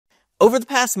Over the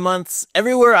past months,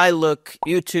 everywhere I look,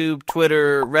 YouTube,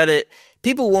 Twitter, Reddit,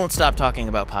 people won't stop talking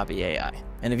about Poppy AI.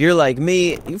 And if you're like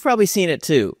me, you've probably seen it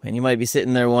too, and you might be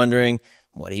sitting there wondering,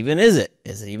 what even is it?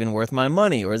 Is it even worth my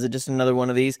money, or is it just another one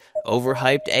of these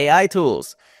overhyped AI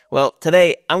tools? Well,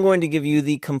 today I'm going to give you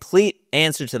the complete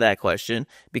answer to that question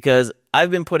because I've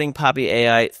been putting Poppy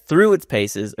AI through its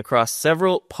paces across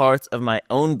several parts of my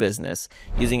own business,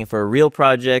 using it for real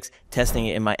projects, testing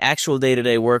it in my actual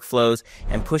day-to-day workflows,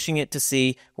 and pushing it to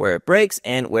see where it breaks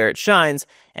and where it shines.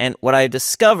 And what I've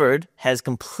discovered has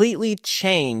completely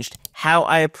changed how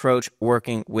I approach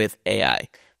working with AI.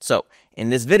 So in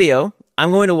this video,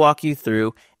 I'm going to walk you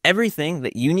through everything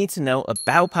that you need to know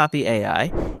about Poppy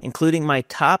AI, including my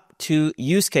top 2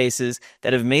 use cases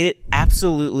that have made it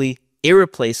absolutely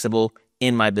irreplaceable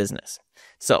in my business.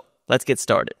 So let's get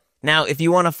started. Now, if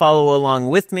you want to follow along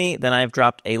with me, then I've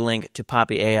dropped a link to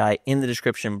Poppy AI in the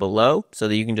description below so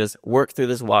that you can just work through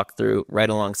this walkthrough right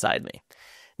alongside me.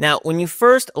 Now, when you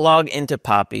first log into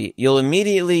Poppy, you'll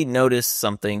immediately notice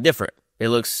something different. It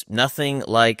looks nothing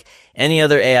like any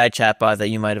other AI chatbot that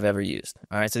you might have ever used.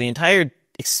 All right, so the entire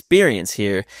experience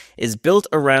here is built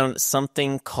around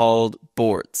something called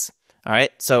boards. All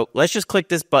right, so let's just click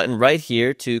this button right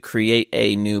here to create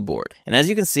a new board. And as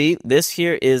you can see, this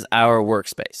here is our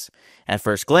workspace. At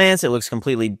first glance, it looks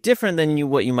completely different than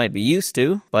what you might be used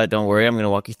to, but don't worry, I'm going to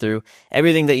walk you through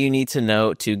everything that you need to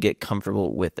know to get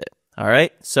comfortable with it. All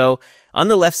right, so on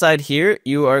the left side here,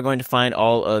 you are going to find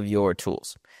all of your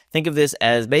tools. Think of this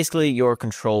as basically your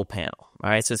control panel. All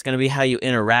right, so it's going to be how you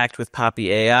interact with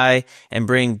Poppy AI and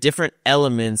bring different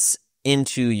elements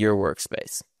into your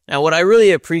workspace. Now, what I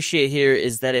really appreciate here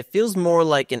is that it feels more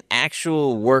like an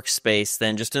actual workspace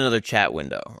than just another chat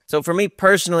window. So for me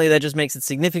personally, that just makes it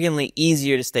significantly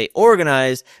easier to stay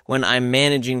organized when I'm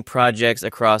managing projects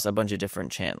across a bunch of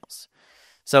different channels.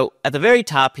 So at the very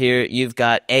top here, you've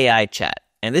got AI chat.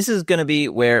 And this is going to be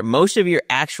where most of your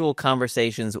actual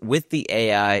conversations with the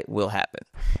AI will happen.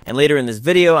 And later in this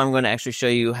video, I'm going to actually show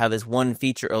you how this one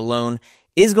feature alone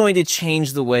is going to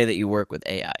change the way that you work with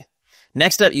AI.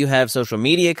 Next up, you have social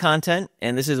media content,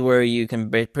 and this is where you can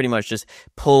pretty much just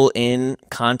pull in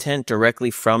content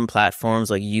directly from platforms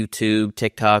like YouTube,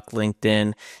 TikTok,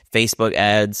 LinkedIn, Facebook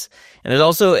ads. And there's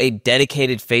also a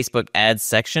dedicated Facebook ads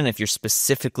section if you're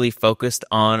specifically focused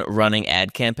on running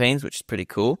ad campaigns, which is pretty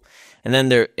cool. And then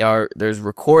there's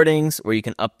recordings where you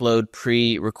can upload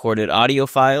pre-recorded audio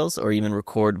files or even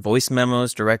record voice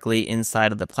memos directly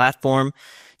inside of the platform.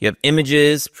 You have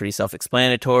images, pretty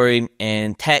self-explanatory,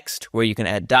 and text where you can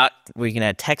add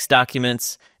text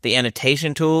documents. The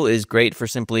annotation tool is great for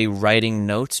simply writing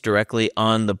notes directly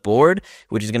on the board,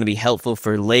 which is going to be helpful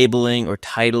for labeling or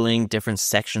titling different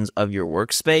sections of your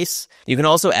workspace. You can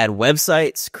also add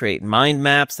websites, create mind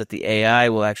maps that the AI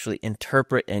will actually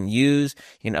interpret and use.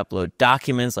 You can upload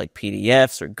documents like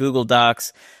PDFs or Google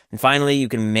Docs. And finally, you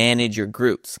can manage your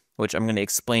groups, which I'm going to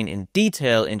explain in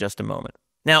detail in just a moment.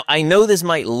 Now, I know this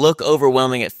might look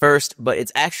overwhelming at first, but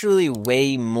it's actually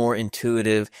way more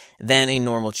intuitive than a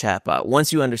normal chatbot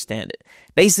once you understand it.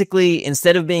 Basically,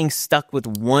 instead of being stuck with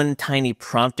one tiny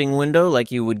prompting window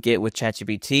like you would get with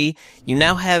ChatGPT, you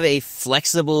now have a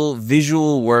flexible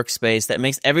visual workspace that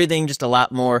makes everything just a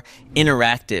lot more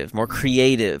interactive, more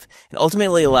creative, and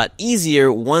ultimately a lot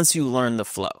easier once you learn the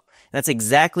flow. That's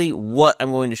exactly what I'm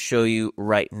going to show you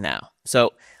right now.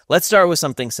 So let's start with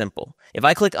something simple. If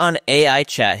I click on AI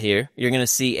chat here, you're going to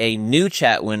see a new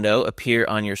chat window appear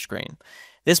on your screen.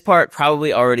 This part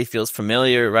probably already feels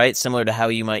familiar, right? Similar to how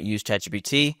you might use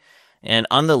ChatGPT. And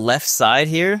on the left side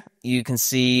here, you can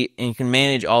see and you can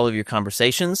manage all of your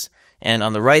conversations. And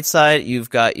on the right side, you've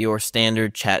got your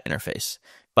standard chat interface.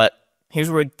 But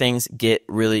here's where things get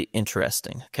really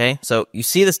interesting, okay? So you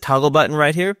see this toggle button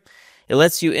right here? It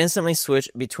lets you instantly switch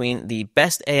between the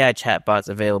best AI chatbots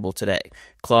available today.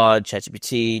 Claude,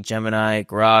 ChatGPT, Gemini,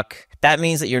 Grok. That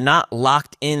means that you're not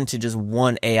locked into just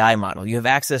one AI model. You have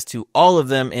access to all of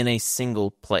them in a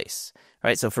single place. All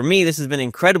right, so for me, this has been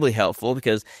incredibly helpful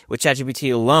because with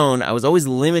ChatGPT alone, I was always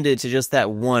limited to just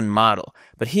that one model.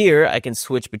 But here, I can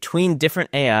switch between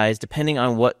different AIs depending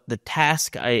on what the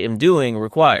task I am doing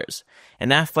requires.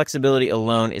 And that flexibility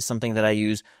alone is something that I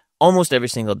use almost every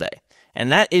single day. And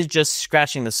that is just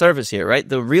scratching the surface here, right?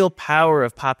 The real power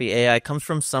of Poppy AI comes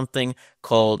from something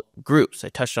called groups. I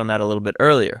touched on that a little bit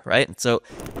earlier, right? So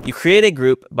you create a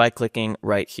group by clicking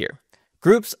right here.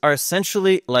 Groups are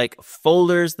essentially like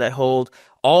folders that hold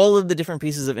all of the different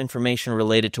pieces of information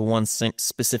related to one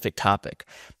specific topic.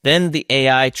 Then the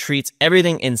AI treats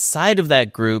everything inside of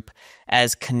that group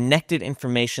as connected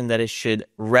information that it should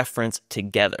reference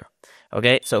together.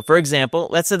 Okay, so for example,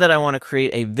 let's say that I want to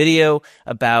create a video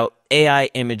about AI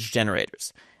image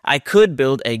generators. I could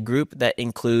build a group that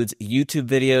includes YouTube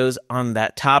videos on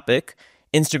that topic,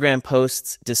 Instagram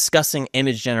posts discussing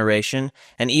image generation,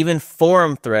 and even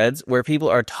forum threads where people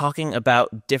are talking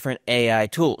about different AI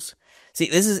tools. See,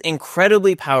 this is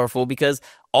incredibly powerful because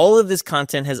all of this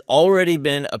content has already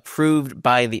been approved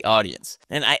by the audience.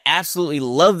 And I absolutely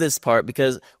love this part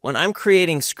because when I'm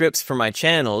creating scripts for my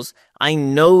channels, I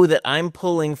know that I'm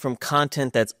pulling from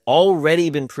content that's already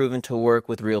been proven to work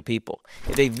with real people.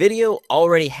 If a video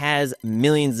already has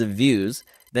millions of views,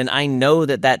 then I know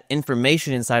that that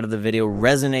information inside of the video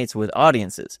resonates with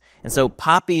audiences. And so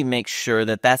Poppy makes sure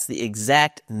that that's the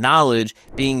exact knowledge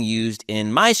being used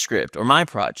in my script or my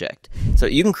project. So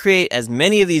you can create as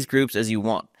many of these groups as you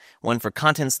want. One for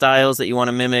content styles that you want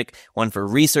to mimic, one for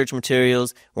research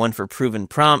materials, one for proven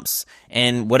prompts,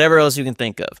 and whatever else you can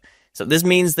think of. So this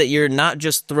means that you're not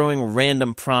just throwing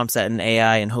random prompts at an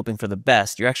AI and hoping for the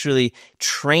best. You're actually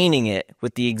training it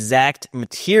with the exact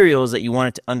materials that you want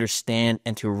it to understand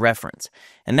and to reference.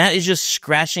 And that is just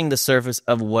scratching the surface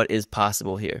of what is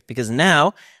possible here. Because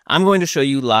now I'm going to show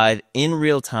you live in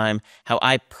real time how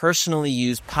I personally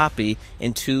use Poppy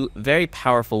in two very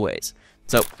powerful ways.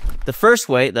 So the first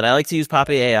way that I like to use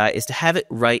Poppy AI is to have it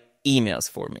write emails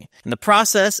for me. And the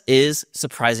process is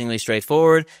surprisingly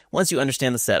straightforward once you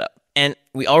understand the setup. And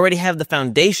we already have the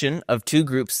foundation of two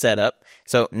groups set up.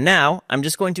 So now I'm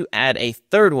just going to add a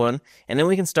third one, and then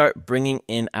we can start bringing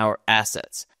in our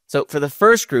assets. So for the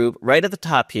first group, right at the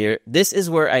top here, this is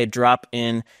where I drop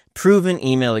in proven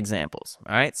email examples.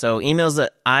 All right, so emails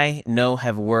that I know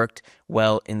have worked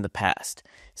well in the past.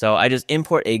 So I just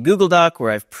import a Google Doc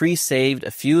where I've pre-saved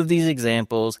a few of these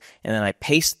examples, and then I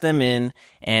paste them in,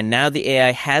 and now the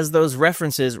AI has those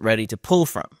references ready to pull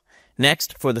from.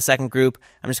 Next, for the second group,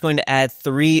 I'm just going to add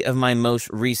 3 of my most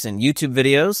recent YouTube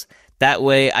videos. That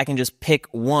way I can just pick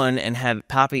one and have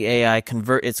Poppy AI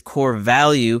convert its core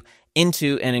value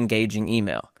into an engaging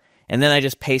email. And then I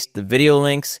just paste the video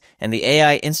links, and the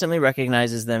AI instantly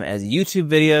recognizes them as YouTube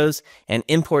videos and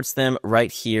imports them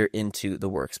right here into the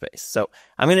workspace. So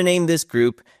I'm going to name this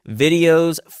group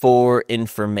Videos for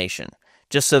Information,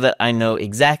 just so that I know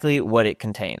exactly what it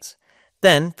contains.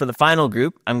 Then, for the final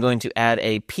group, I'm going to add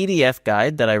a PDF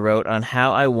guide that I wrote on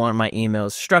how I want my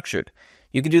emails structured.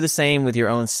 You could do the same with your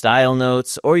own style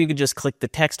notes, or you could just click the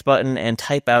text button and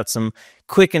type out some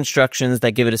quick instructions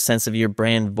that give it a sense of your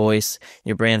brand voice,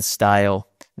 your brand style,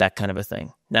 that kind of a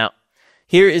thing. Now,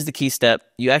 here is the key step.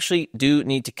 You actually do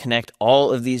need to connect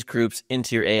all of these groups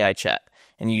into your AI chat.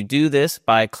 And you do this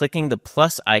by clicking the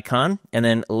plus icon and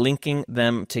then linking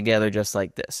them together just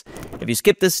like this. If you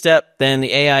skip this step, then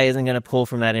the AI isn't going to pull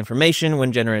from that information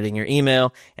when generating your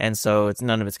email, and so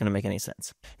none of it's going to make any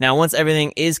sense. Now, once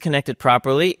everything is connected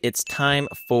properly, it's time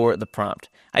for the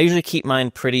prompt. I usually keep mine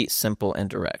pretty simple and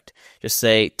direct. Just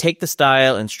say, take the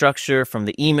style and structure from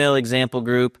the email example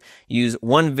group, use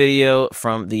one video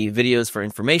from the videos for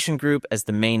information group as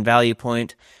the main value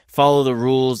point, follow the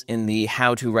rules in the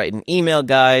how to write an email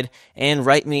guide, and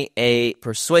write me a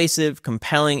persuasive,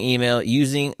 compelling email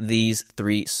using these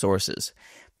 3 sources.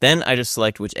 Then I just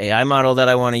select which AI model that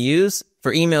I want to use.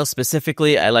 For email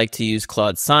specifically, I like to use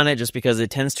Claude Sonnet just because it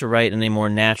tends to write in a more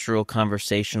natural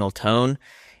conversational tone.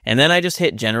 And then I just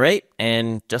hit generate,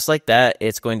 and just like that,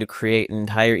 it's going to create an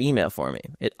entire email for me.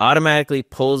 It automatically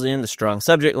pulls in the strong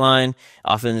subject line.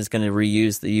 Often it's going to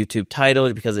reuse the YouTube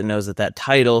title because it knows that that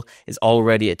title is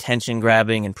already attention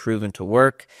grabbing and proven to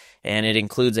work. And it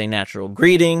includes a natural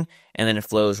greeting, and then it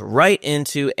flows right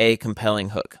into a compelling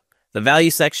hook. The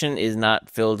value section is not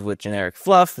filled with generic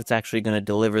fluff. It's actually going to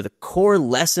deliver the core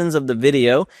lessons of the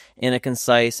video in a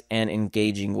concise and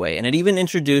engaging way. And it even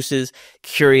introduces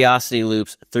curiosity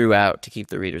loops throughout to keep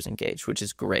the readers engaged, which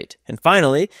is great. And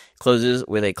finally, closes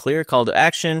with a clear call to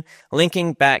action,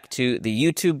 linking back to the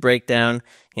YouTube breakdown,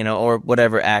 or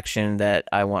whatever action that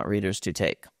I want readers to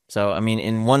take. So,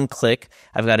 in one click,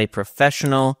 I've got a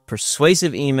professional,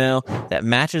 persuasive email that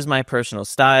matches my personal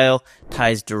style,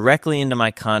 ties directly into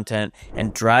my content,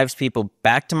 and drives people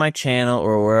back to my channel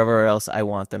or wherever else I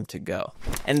want them to go.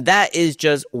 And that is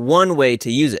just one way to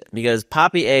use it, because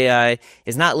Poppy AI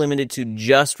is not limited to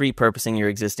just repurposing your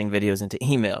existing videos into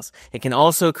emails. It can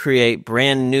also create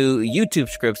brand new YouTube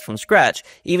scripts from scratch,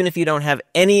 even if you don't have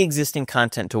any existing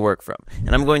content to work from.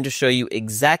 And I'm going to show you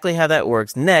exactly how that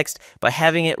works next by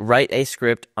having it write a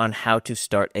script on how to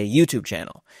start a YouTube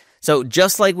channel. So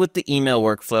just like with the email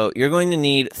workflow, you're going to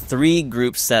need 3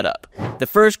 groups set up. The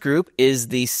first group is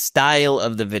the style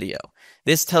of the video.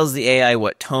 This tells the AI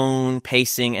what tone,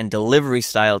 pacing, and delivery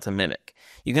style to mimic.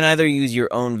 You can either use your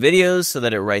own videos so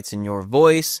that it writes in your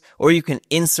voice, or you can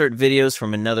insert videos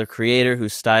from another creator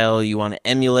whose style you want to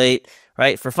emulate,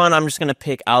 right? For fun, I'm just going to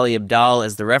pick Ali Abdaal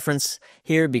as the reference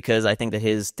here because I think that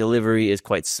his delivery is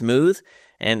quite smooth.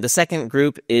 And the second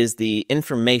group is the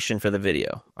information for the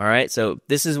video, all right? So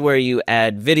this is where you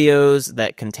add videos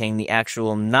that contain the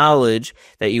actual knowledge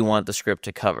that you want the script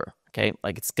to cover, okay?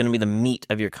 Like it's going to be the meat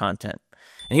of your content.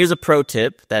 And here's a pro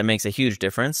tip that makes a huge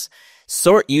difference.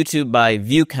 Sort YouTube by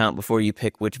view count before you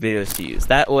pick which videos to use.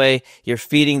 That way, you're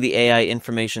feeding the AI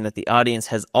information that the audience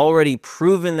has already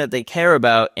proven that they care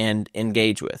about and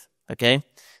engage with, okay?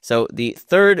 So the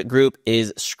third group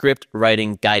is script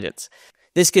writing guidance.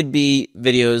 This could be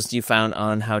videos you found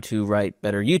on how to write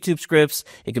better YouTube scripts.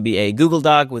 It could be a Google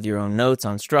Doc with your own notes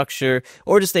on structure,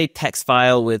 or just a text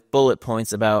file with bullet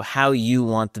points about how you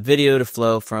want the video to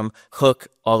flow from hook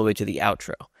all the way to the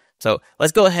outro. So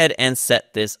let's go ahead and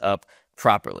set this up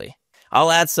properly.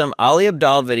 I'll add some Ali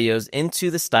Abdaal videos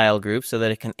into the style group so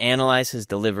that it can analyze his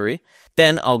delivery.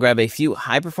 Then I'll grab a few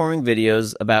high-performing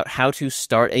videos about how to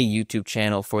start a YouTube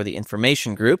channel for the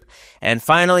information group. And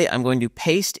finally, I'm going to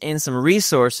paste in some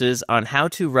resources on how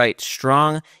to write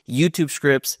strong YouTube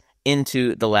scripts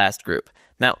into the last group.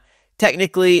 Now,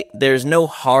 technically, there's no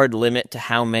hard limit to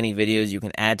how many videos you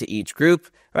can add to each group,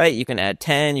 right? You can add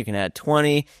 10, you can add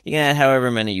 20, you can add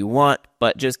however many you want,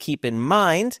 but just keep in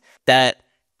mind that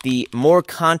the more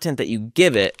content that you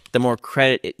give it, the more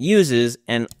credit it uses,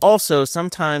 and also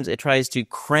sometimes it tries to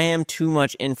cram too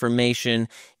much information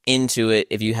into it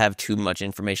if you have too much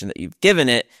information that you've given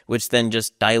it, which then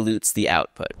just dilutes the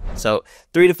output. So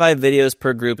 3 to 5 videos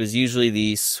per group is usually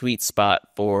the sweet spot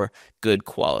for good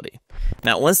quality.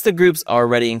 Now, once the groups are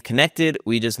ready and connected,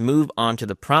 we just move on to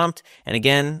the prompt. And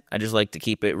again, I just like to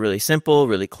keep it really simple,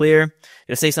 really clear.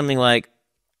 You'll say something like,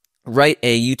 write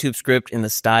a YouTube script in the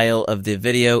style of the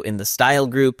video in the style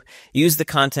group. Use the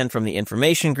content from the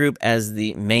information group as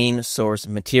the main source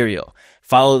material.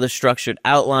 Follow the structured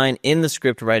outline in the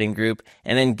script writing group,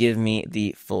 and then give me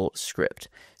the full script.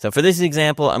 So for this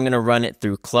example, I'm going to run it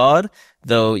through Claude,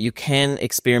 though you can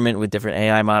experiment with different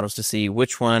AI models to see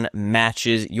which one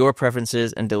matches your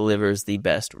preferences and delivers the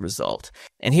best result.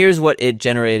 And here's what it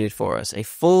generated for us. A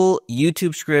full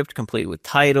YouTube script complete with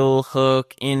title,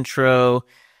 hook, intro,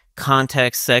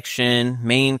 context section,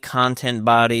 main content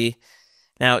body.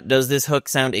 Now, does this hook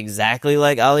sound exactly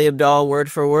like Ali Abdaal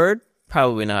word for word?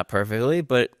 Probably not perfectly,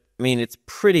 but I mean, it's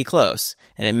pretty close.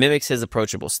 And it mimics his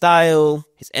approachable style,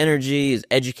 his energy, his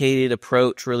educated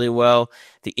approach really well.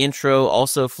 The intro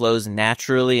also flows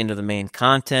naturally into the main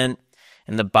content,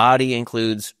 and the body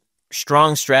includes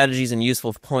strong strategies and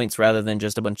useful points rather than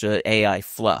just a bunch of AI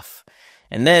fluff.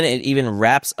 And then it even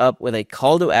wraps up with a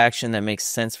call to action that makes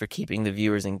sense for keeping the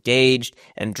viewers engaged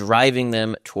and driving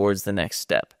them towards the next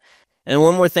step. And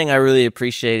one more thing I really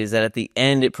appreciate is that at the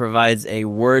end it provides a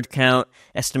word count,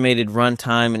 estimated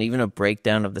runtime, and even a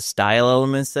breakdown of the style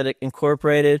elements that it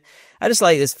incorporated. I just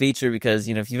like this feature because,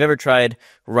 if you've ever tried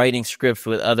writing scripts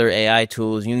with other AI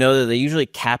tools, you know that they usually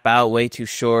cap out way too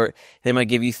short. They might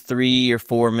give you 3 or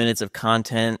 4 minutes of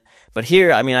content. But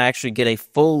here, I actually get a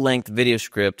full-length video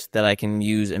script that I can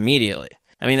use immediately.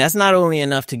 That's not only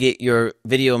enough to get your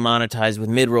video monetized with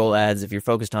mid-roll ads if you're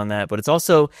focused on that, but it's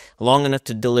also long enough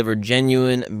to deliver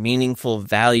genuine, meaningful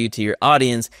value to your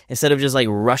audience instead of just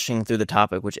rushing through the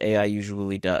topic, which AI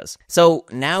usually does. So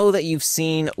now that you've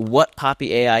seen what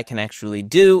Poppy AI can actually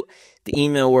do, the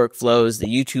email workflows, the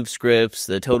YouTube scripts,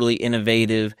 the totally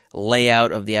innovative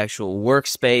layout of the actual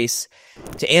workspace,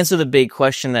 to answer the big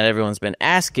question that everyone's been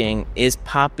asking, is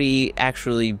Poppy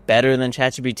actually better than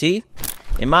ChatGPT?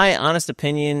 In my honest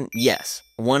opinion, yes,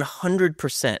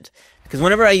 100%. Because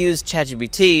whenever I use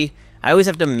ChatGPT, I always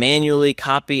have to manually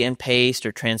copy and paste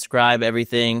or transcribe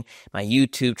everything, my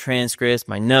YouTube transcripts,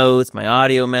 my notes, my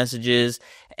audio messages,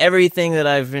 everything that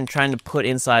I've been trying to put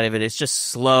inside of it. It's just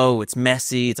slow, it's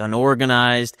messy, it's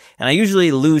unorganized, and I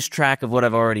usually lose track of what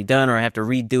I've already done or I have to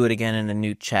redo it again in a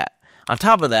new chat. On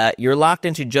top of that, you're locked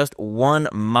into just one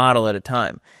model at a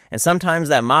time. And sometimes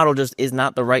that model just is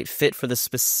not the right fit for the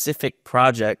specific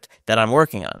project that I'm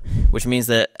working on, which means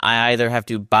that I either have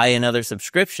to buy another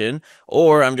subscription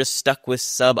or I'm just stuck with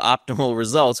suboptimal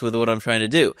results with what I'm trying to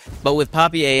do. But with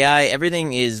Poppy AI,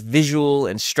 everything is visual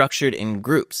and structured in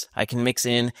groups. I can mix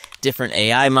in different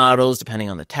AI models depending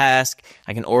on the task.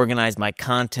 I can organize my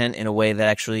content in a way that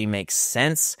actually makes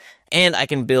sense. And I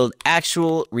can build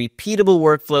actual, repeatable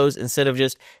workflows instead of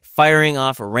just firing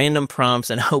off random prompts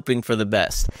and hoping for the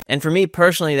best. And for me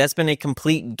personally, that's been a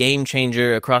complete game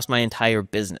changer across my entire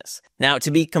business. Now, to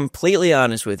be completely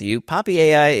honest with you, Poppy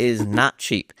AI is not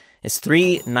cheap. is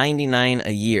 $3.99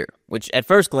 a year, which at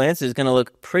first glance is going to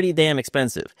look pretty damn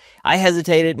expensive. I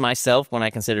hesitated myself when I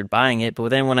considered buying it, but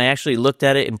then when I actually looked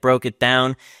at it and broke it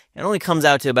down, it only comes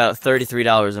out to about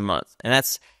 $33 a month. And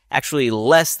that's actually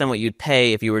less than what you'd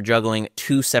pay if you were juggling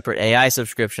two separate AI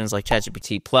subscriptions like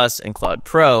ChatGPT Plus and Claude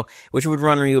Pro, which would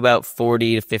run you about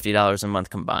 $40 to $50 a month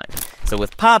combined. So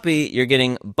with Poppy, you're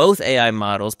getting both AI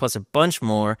models plus a bunch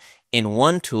more in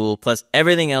one tool, plus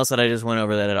everything else that I just went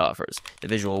over that it offers. The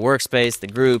visual workspace, the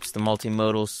groups, the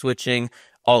multimodal switching,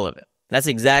 all of it. That's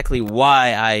exactly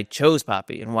why I chose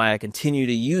Poppy and why I continue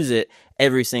to use it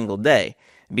every single day.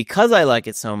 Because I like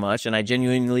it so much and I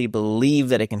genuinely believe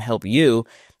that it can help you,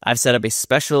 I've set up a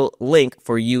special link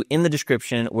for you in the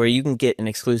description where you can get an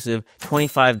exclusive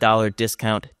 $25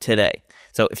 discount today.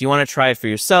 So if you want to try it for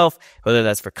yourself, whether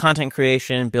that's for content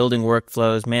creation, building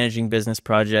workflows, managing business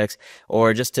projects,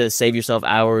 or just to save yourself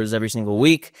hours every single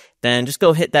week, then just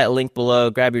go hit that link below,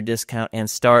 grab your discount, and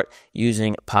start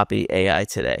using Poppy AI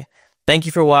today. Thank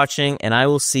you for watching, and I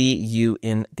will see you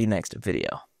in the next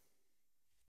video.